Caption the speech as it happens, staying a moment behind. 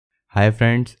Hi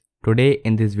friends, today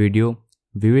in this video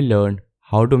we will learn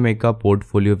how to make a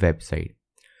portfolio website.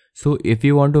 So if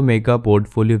you want to make a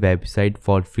portfolio website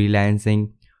for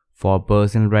freelancing, for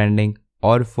personal branding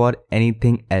or for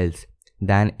anything else,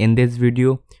 then in this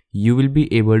video you will be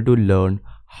able to learn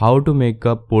how to make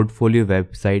a portfolio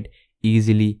website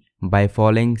easily by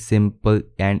following simple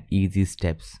and easy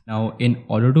steps. Now in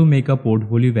order to make a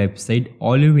portfolio website,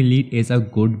 all you will need is a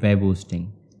good web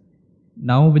hosting.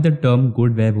 Now with the term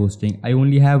good web hosting, I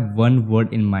only have one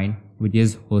word in mind, which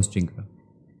is Hostinger.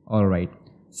 Alright,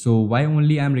 so why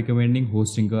only I am recommending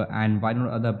Hostinger and why not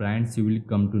other brands, you will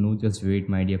come to know. Just wait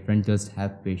my dear friend, just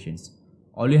have patience.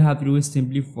 All you have to do is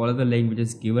simply follow the link which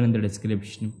is given in the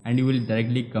description and you will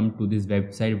directly come to this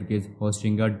website, which is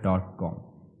hostinger.com.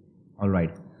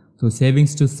 Alright, so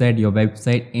savings to set your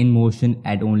website in motion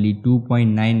at only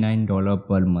 $2.99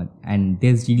 per month, and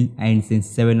this deal ends in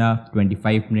 7 hours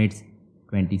 25 minutes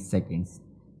 20 seconds.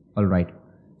 Alright,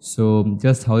 so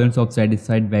just thousands of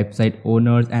satisfied website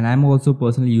owners, and I'm also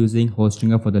personally using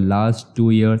Hostinger for the last 2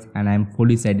 years and I'm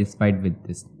fully satisfied with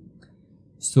this.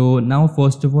 So now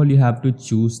first of all you have to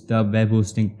choose the web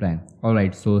hosting plan.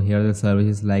 Alright, so here are the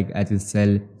services like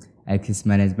SSL, access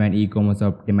management, e-commerce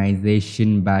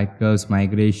optimization, backups,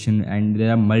 migration, and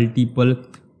there are multiple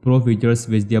pro features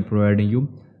which they are providing you.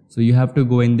 So you have to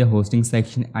go in the hosting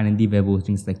section and in the web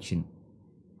hosting section.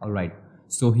 Alright,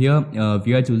 so here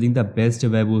we are choosing the best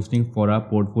web hosting for our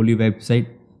portfolio website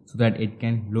so that it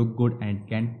can look good and it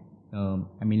can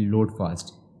load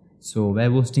fast. So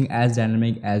web hosting as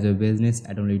dynamic as a business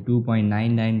at only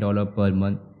 $2.99 per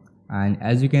month, and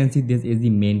as you can see, this is the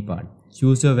main part.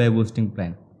 Choose your web hosting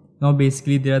plan. Now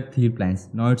basically there are 3 plans.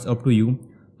 Now it's up to you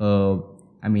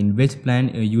which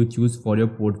plan you choose for your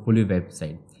portfolio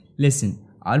website. Listen,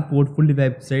 our portfolio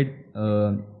website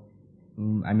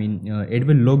it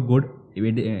will look good.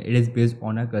 It is based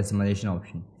on a customization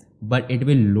option, but it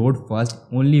will load fast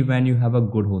only when you have a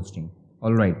good hosting.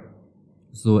 Alright,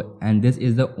 so and this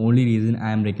is the only reason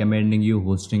I am recommending you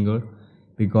Hostinger,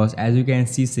 because as you can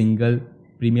see, single,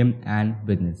 premium and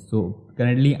business. So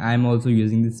currently I am also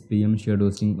using this premium shared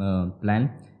hosting plan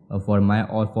for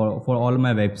all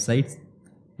my websites.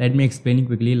 Let me explain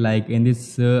quickly. Like in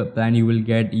this plan you will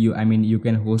get you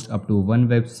can host up to one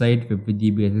website, 50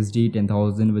 GB SSD,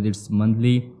 10,000 visits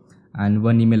monthly and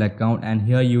one email account, and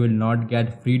here you will not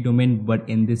get free domain, but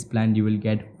in this plan you will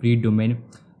get free domain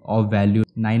of value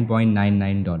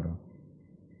 $9.99.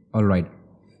 Alright,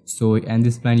 so in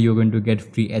this plan you're going to get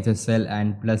free SSL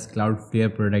and plus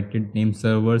Cloudflare protected name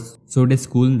servers. So it is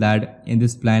cool that in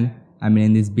this plan,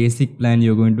 in this basic plan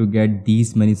you're going to get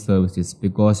these many services,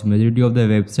 because majority of the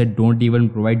website don't even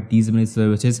provide these many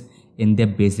services in their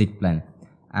basic plan.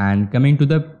 And coming to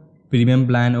the premium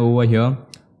plan over here,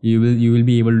 you will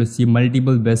be able to see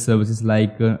multiple best services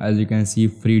like as you can see,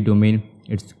 free domain,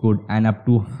 it's good, and up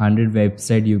to 100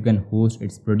 website you can host.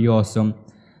 It's pretty awesome.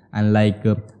 And like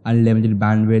unlimited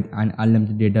bandwidth and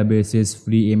unlimited databases,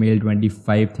 free email,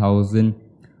 25,000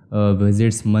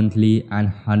 visits monthly and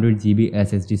 100 GB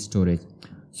SSD storage.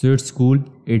 So it's cool.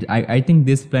 I think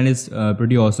this plan is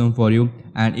pretty awesome for you.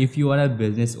 And if you are a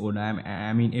business owner,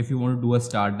 if you want to do a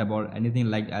startup or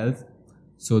anything like else,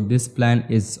 so this plan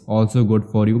is also good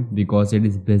for you because it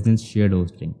is business shared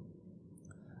hosting.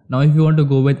 Now if you want to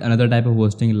go with another type of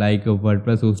hosting like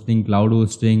WordPress hosting, cloud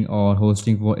hosting or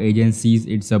hosting for agencies,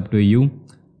 it's up to you.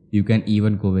 You can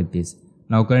even go with this.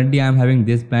 Now currently I am having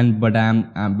this plan, but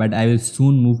I will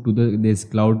soon move to this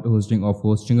cloud hosting of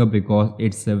Hostinger because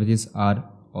its services are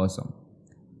awesome.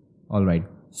 Alright,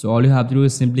 so all you have to do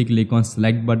is simply click on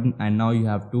select button and now you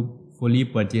have to fully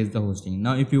purchase the hosting.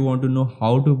 Now if you want to know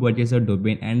how to purchase a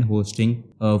domain and hosting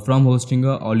from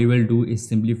Hostinger, all you will do is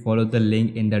simply follow the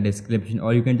link in the description,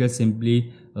 or you can just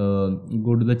simply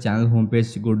go to the channel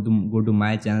homepage, go to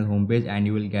my channel homepage and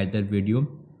you will get that video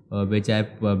which I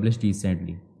have published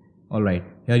recently. Alright,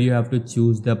 here you have to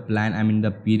choose the plan, the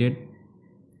period.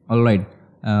 Alright,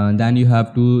 then you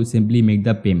have to simply make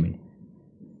the payment.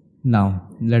 Now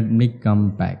let me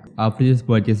come back. After just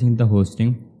purchasing the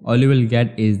hosting, all you will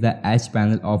get is the H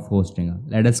panel of Hostinger.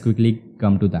 Let us quickly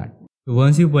come to that. So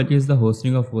once you purchase the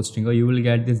hosting of Hostinger, you will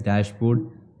get this dashboard,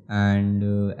 and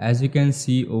as you can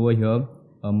see over here,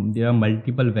 there are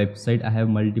multiple websites. I have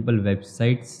multiple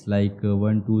websites like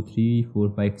 1, 2, 3, 4,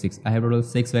 5, 6. I have total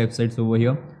 6 websites over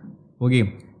here.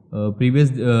 Okay,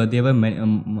 there were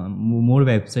more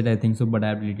websites I think so, but I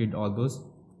have deleted all those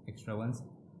extra ones.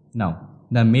 Now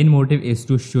the main motive is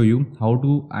to show you how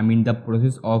to the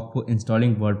process of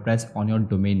installing WordPress on your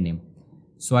domain name.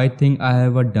 So I think I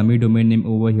have a dummy domain name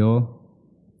over here,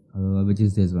 which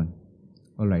is this one.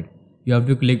 Alright, you have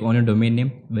to click on your domain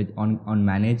name on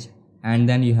manage, and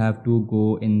then you have to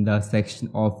go in the section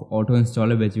of auto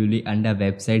installer, which will be under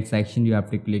website section. You have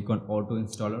to click on auto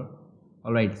installer.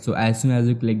 Alright, so as soon as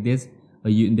you click this,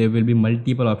 there will be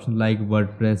multiple options like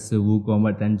WordPress,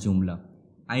 WooCommerce and Joomla.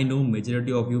 I know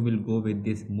majority of you will go with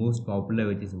this most popular,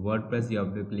 which is WordPress. You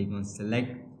have to click on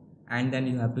select, and then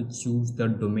you have to choose the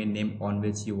domain name on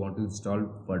which you want to install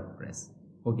WordPress.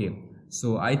 Okay,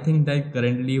 so I think that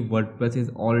currently WordPress is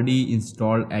already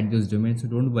installed at this domain, so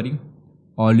don't worry.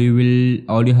 All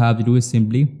you have to do is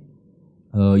simply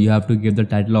you have to give the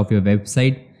title of your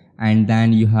website, and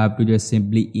then you have to just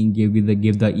simply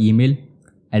give the email,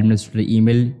 administrator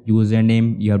email,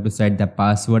 username. You have to set the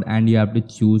password, and you have to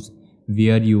choose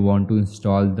where you want to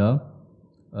install the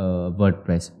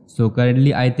WordPress. So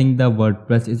currently I think the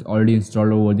WordPress is already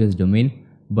installed over this domain,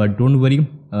 but don't worry,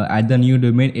 at the new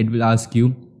domain it will ask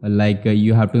you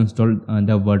you have to install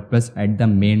the WordPress at the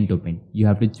main domain. You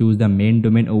have to choose the main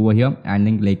domain over here and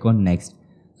then click on next.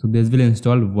 So this will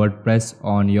install WordPress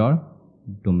on your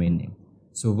domain name.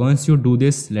 So once you do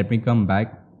this, let me come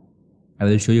back. I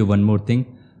will show you one more thing.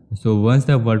 So once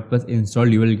the WordPress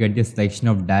installed, you will get this section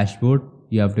of dashboard.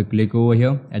 You have to click over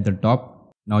here at the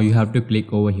top. Now you have to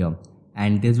click over here,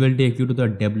 and this will take you to the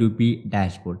WP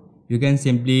dashboard. You can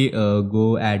simply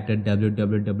go at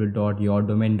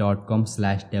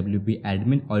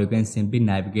www.yourdomain.com/wp-admin, or you can simply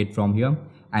navigate from here,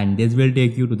 and this will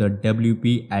take you to the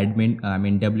WP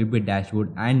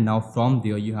dashboard. And now from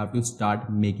there you have to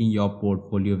start making your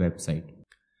portfolio website.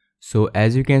 So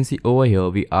as you can see over here,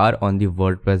 we are on the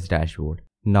WordPress dashboard.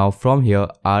 Now from here,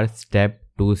 our step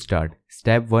to start.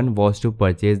 Step 1 was to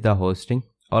purchase the hosting.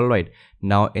 Alright,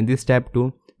 now in this step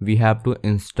 2, we have to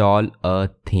install a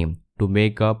theme to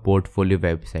make a portfolio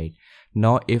website.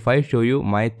 Now if I show you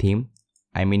my theme,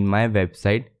 my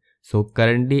website, so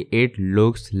currently it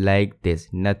looks like this,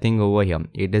 nothing over here,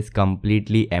 it is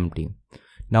completely empty.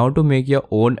 Now to make your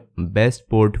own best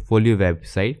portfolio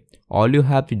website, all you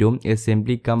have to do is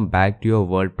simply come back to your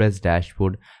WordPress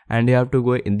dashboard, and you have to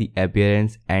go in the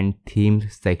appearance and themes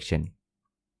section,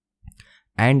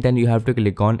 and then you have to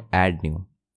click on add new.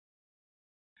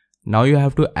 Now you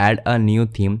have to add a new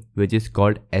theme, which is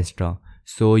called Astra.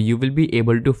 So you will be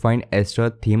able to find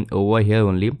Astra theme over here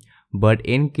only, but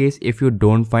in case if you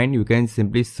don't find, you can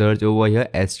simply search over here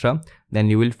Astra, then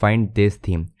you will find this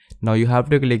theme. Now you have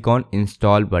to click on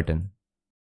install button.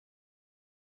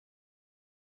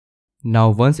 Now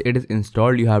once it is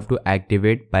installed, you have to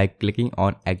activate by clicking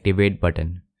on activate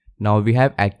button. Now we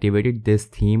have activated this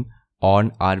theme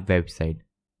on our website.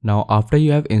 Now after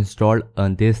you have installed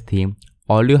this theme,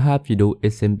 all you have to do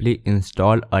is simply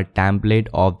install a template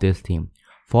of this theme.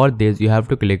 For this, you have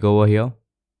to click over here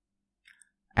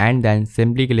and then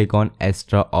simply click on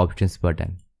Extra Options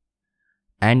button.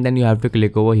 And then you have to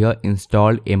click over here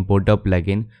Install Importer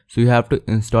plugin. So you have to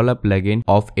install a plugin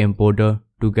of Importer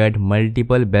to get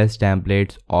multiple best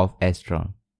templates of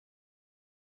Astra.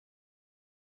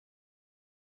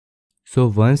 So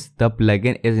once the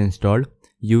plugin is installed,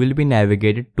 you will be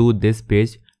navigated to this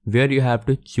page where you have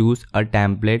to choose a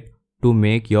template to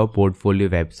make your portfolio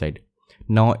website.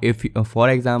 Now if you, for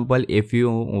example, if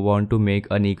you want to make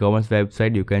an e-commerce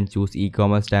website, you can choose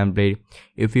e-commerce template.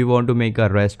 If you want to make a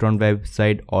restaurant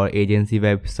website or agency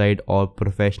website or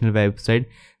professional website,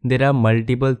 there are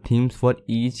multiple themes for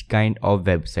each kind of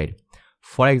website.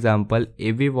 For example,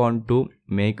 if we want to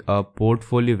make a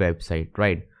portfolio website,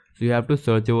 right? So you have to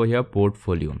search over here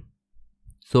portfolio.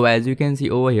 So as you can see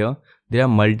over here, there are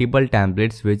multiple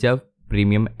templates which are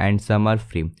premium and some are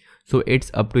free. So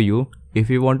it's up to you. If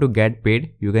you want to get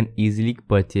paid, you can easily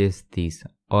purchase these.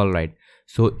 Alright.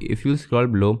 So if you scroll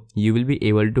below, you will be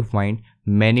able to find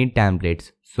many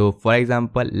templates. So for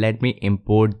example, let me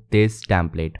import this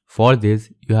template. For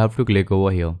this, you have to click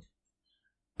over here.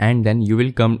 And then you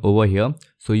will come over here.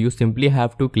 So you simply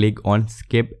have to click on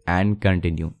skip and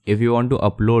continue. If you want to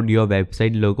upload your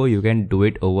website logo, you can do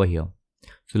it over here.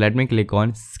 So let me click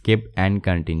on skip and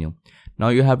continue. Now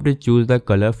you have to choose the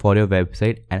color for your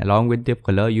website, and along with the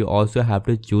color you also have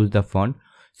to choose the font.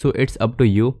 So it's up to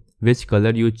you which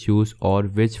color you choose or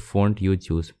which font you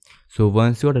choose. So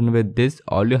once you're done with this,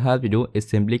 all you have to do is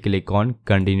simply click on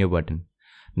continue button.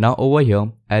 Now over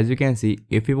here, as you can see,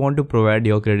 if you want to provide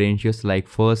your credentials like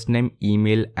first name,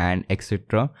 email and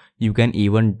etc., you can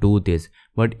even do this.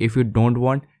 But if you don't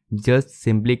want, just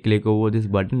simply click over this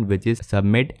button, which is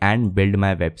submit and build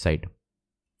my website.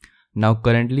 Now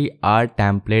currently our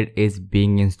template is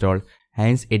being installed,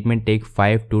 hence it may take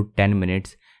 5 to 10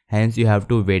 minutes. Hence you have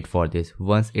to wait for this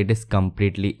once it is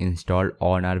completely installed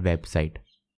on our website.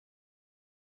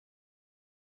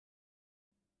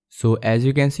 So as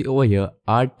you can see over here,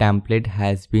 our template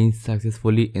has been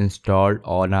successfully installed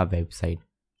on our website.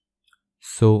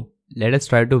 So let us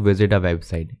try to visit our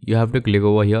website. You have to click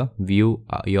over here, view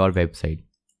your website.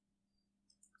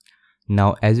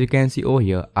 Now as you can see over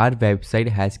here, our website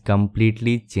has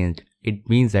completely changed. It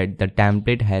means that the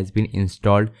template has been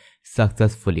installed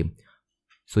successfully.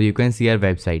 So you can see our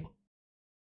website.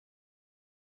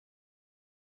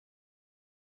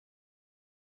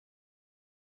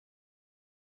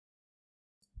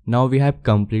 Now we have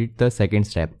completed the second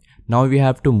step. Now we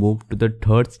have to move to the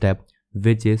third step,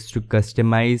 which is to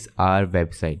customize our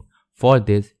website. For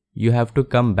this, you have to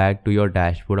come back to your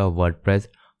dashboard of WordPress.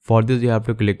 For this, you have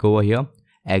to click over here,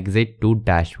 exit to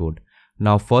dashboard.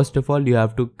 Now first of all, you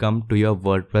have to come to your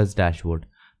WordPress dashboard.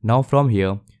 Now from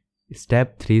here,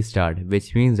 step 3 start,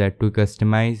 which means that to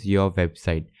customize your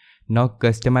website. Now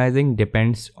customizing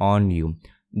depends on you.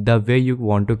 The way you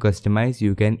want to customize,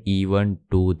 you can even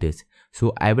do this.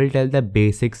 So I will tell the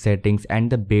basic settings and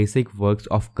the basic works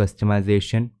of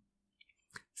customization,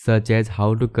 such as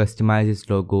how to customize this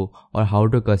logo or how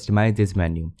to customize this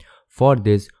menu. For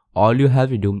this, all you have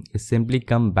to do is simply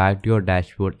come back to your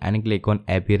dashboard and click on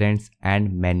appearance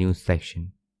and menu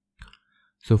section.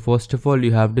 So first of all,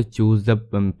 you have to choose the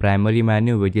primary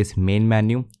menu, which is main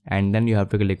menu, and then you have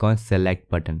to click on select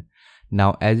button.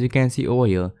 Now as you can see over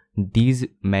here, these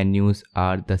menus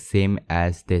are the same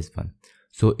as this one.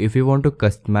 So if you want to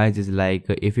customize this, like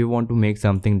if you want to make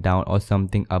something down or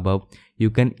something above, you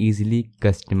can easily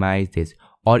customize this.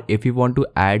 Or if you want to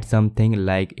add something,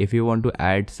 like if you want to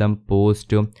add some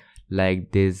post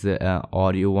like this,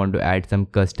 or you want to add some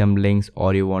custom links,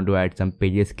 or you want to add some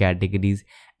pages categories,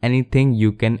 anything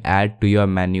you can add to your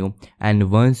menu.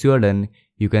 And once you are done,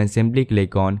 you can simply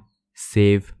click on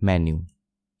save menu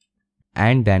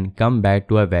and then come back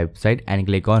to our website and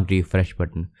click on refresh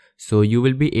button. So you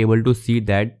will be able to see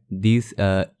that this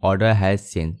order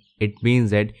has changed. It means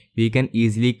that we can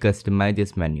easily customize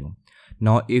this menu.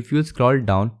 Now if you scroll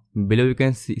down below, you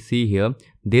can see here,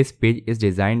 this page is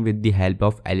designed with the help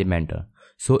of Elementor.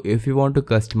 So if you want to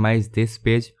customize this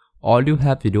page, all you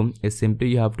have to do is simply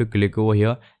you have to click over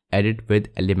here, edit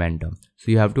with Elementor.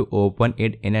 So you have to open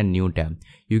it in a new tab.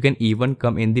 You can even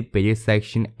come in the pages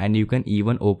section and you can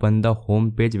even open the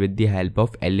home page with the help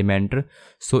of Elementor.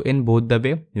 So in both the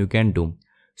way you can do.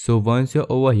 So once you're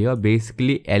over here,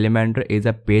 basically Elementor is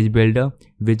a page builder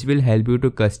which will help you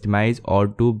to customize or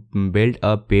to build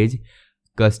a page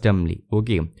customly.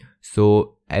 Okay,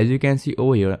 so as you can see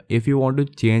over here, if you want to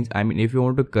change, if you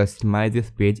want to customize this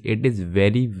page, it is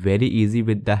very easy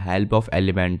with the help of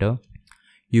Elementor.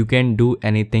 You can do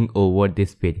anything over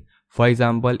this page. For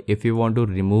example, if you want to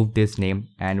remove this name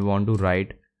and want to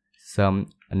write some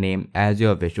name as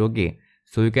your wish, okay,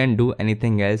 so you can do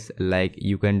anything else, like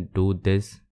you can do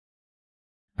this.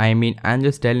 I'm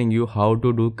just telling you how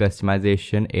to do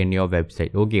customization in your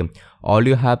website. Okay, all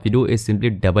you have to do is simply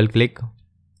double click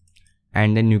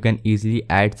and then you can easily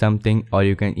add something or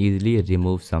you can easily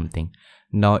remove something.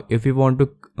 Now if you want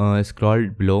to scroll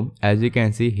below, as you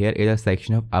can see, here is a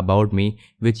section of about me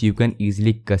which you can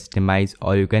easily customize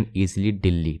or you can easily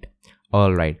delete.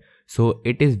 Alright, so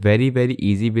it is very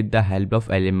easy. With the help of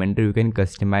Elementor, you can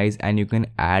customize and you can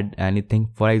add anything.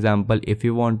 For example, if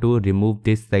you want to remove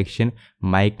this section,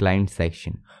 my client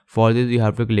section, for this you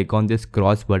have to click on this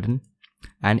cross button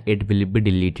and it will be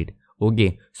deleted.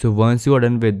 Okay, so once you are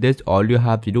done with this, all you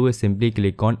have to do is simply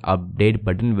click on update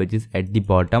button, which is at the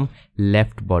bottom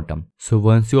left bottom. So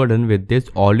once you are done with this,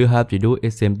 all you have to do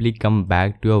is simply come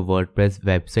back to your WordPress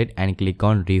website and click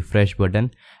on refresh button,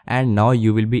 and now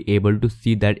you will be able to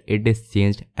see that it is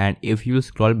changed. And if you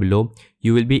scroll below,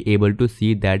 you will be able to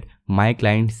see that my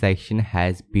client section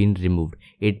has been removed.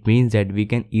 It means that we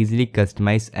can easily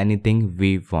customize anything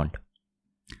we want.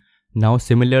 Now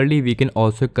similarly, we can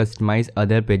also customize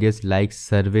other pages like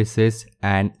services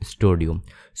and studio.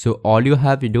 So all you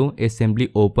have to do is simply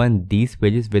open these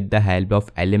pages with the help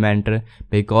of Elementor,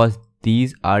 because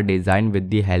these are designed with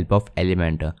the help of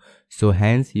Elementor. So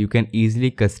hence you can easily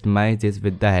customize this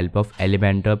with the help of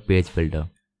Elementor page builder.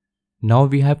 Now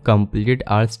we have completed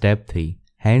our step 3.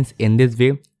 Hence in this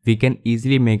way we can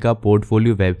easily make a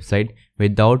portfolio website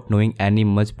without knowing any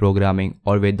much programming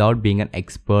or without being an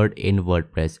expert in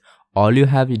WordPress. All you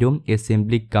have to do is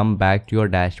simply come back to your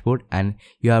dashboard and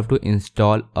you have to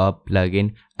install a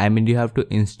plugin. You have to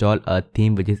install a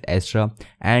theme which is extra,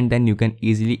 and then you can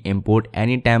easily import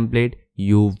any template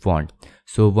you want.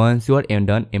 So once you are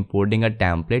done importing a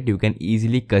template, you can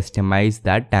easily customize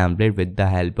that template with the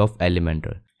help of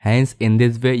Elementor. Hence in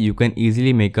this way you can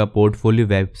easily make a portfolio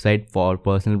website for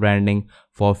personal branding,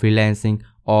 for freelancing,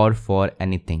 or for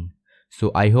anything.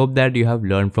 So I hope that you have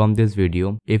learned from this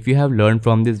video. If you have learned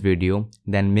from this video,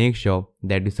 then make sure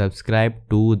that you subscribe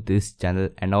to this channel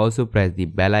and also press the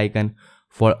bell icon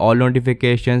for all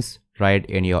notifications right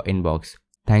in your inbox.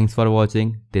 Thanks for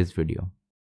watching this video.